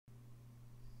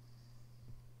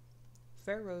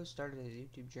Fair started his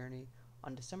YouTube journey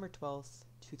on December 12th,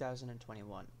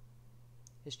 2021.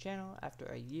 His channel, after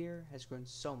a year, has grown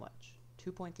so much,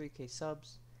 2.3k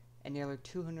subs, and nearly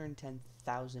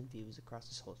 210,000 views across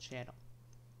his whole channel.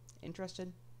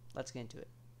 Interested? Let's get into it.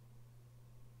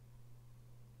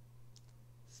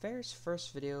 Fair's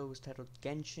first video was titled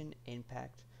Genshin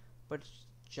Impact, but it's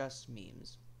just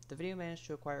memes. The video managed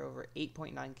to acquire over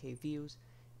 8.9k views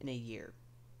in a year.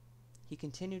 He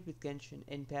continued with Genshin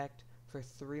Impact for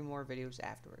 3 more videos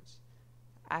afterwards.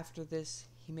 After this,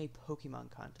 he made Pokemon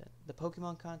content. The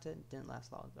Pokemon content didn't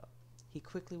last long though. He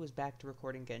quickly was back to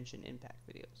recording Genshin Impact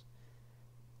videos.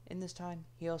 In this time,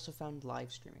 he also found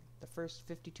live streaming. The first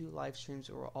 52 live streams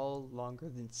were all longer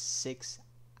than 6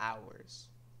 hours.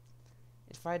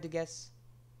 If I had to guess,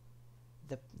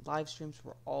 the live streams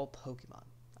were all Pokemon,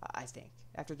 I think.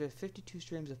 After the 52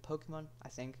 streams of Pokemon, I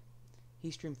think,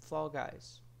 he streamed Fall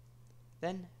Guys.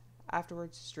 Then,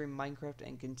 afterwards, streamed Minecraft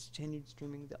and continued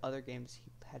streaming the other games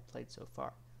he had played so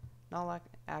far. Not long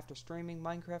after streaming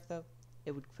Minecraft though,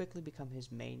 it would quickly become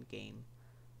his main game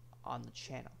on the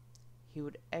channel. He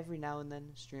would every now and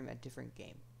then stream a different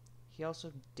game. He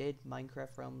also did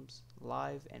Minecraft Realms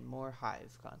live and more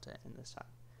Hive content in this time.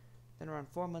 Then around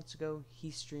 4 months ago,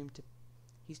 he started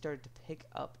to pick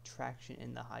up traction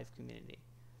in the Hive community.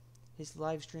 His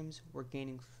live streams were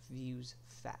gaining views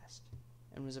fast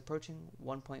and was approaching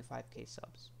 1.5k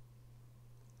subs.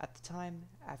 At the time,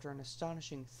 after an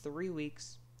astonishing 3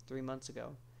 weeks, 3 months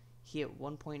ago, he hit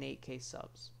 1.8k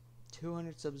subs,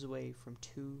 200 subs away from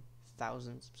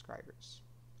 2,000 subscribers.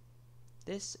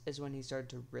 This is when he started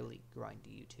to really grind to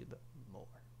YouTube more.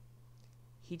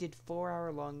 He did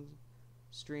 4-hour-long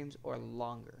streams or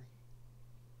longer.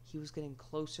 He was getting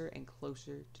closer and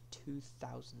closer to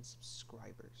 2,000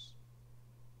 subscribers.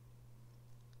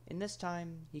 In this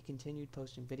time, he continued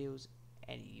posting videos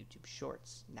and YouTube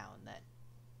shorts now and then.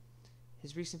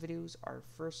 His recent videos are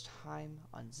first time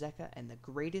on Zeka and the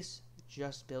greatest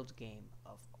just build game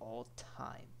of all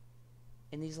time.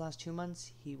 In these last 2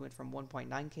 months, he went from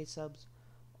 1.9k subs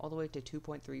all the way to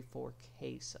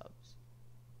 2.34k subs.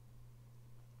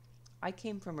 I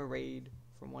came from a raid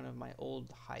from one of my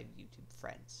old Hive YouTube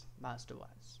friends,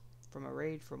 Mazdawaz, from a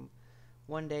raid from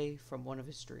one day from one of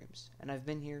his streams, and I've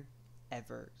been here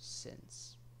ever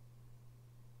since.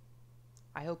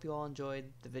 I hope you all enjoyed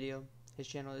the video. His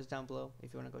channel is down below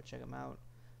if you want to go check him out.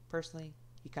 Personally,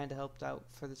 he kinda helped out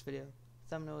for this video.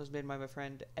 Thumbnail was made by my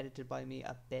friend, edited by me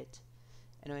a bit.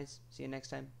 Anyways, see you next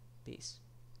time. Peace.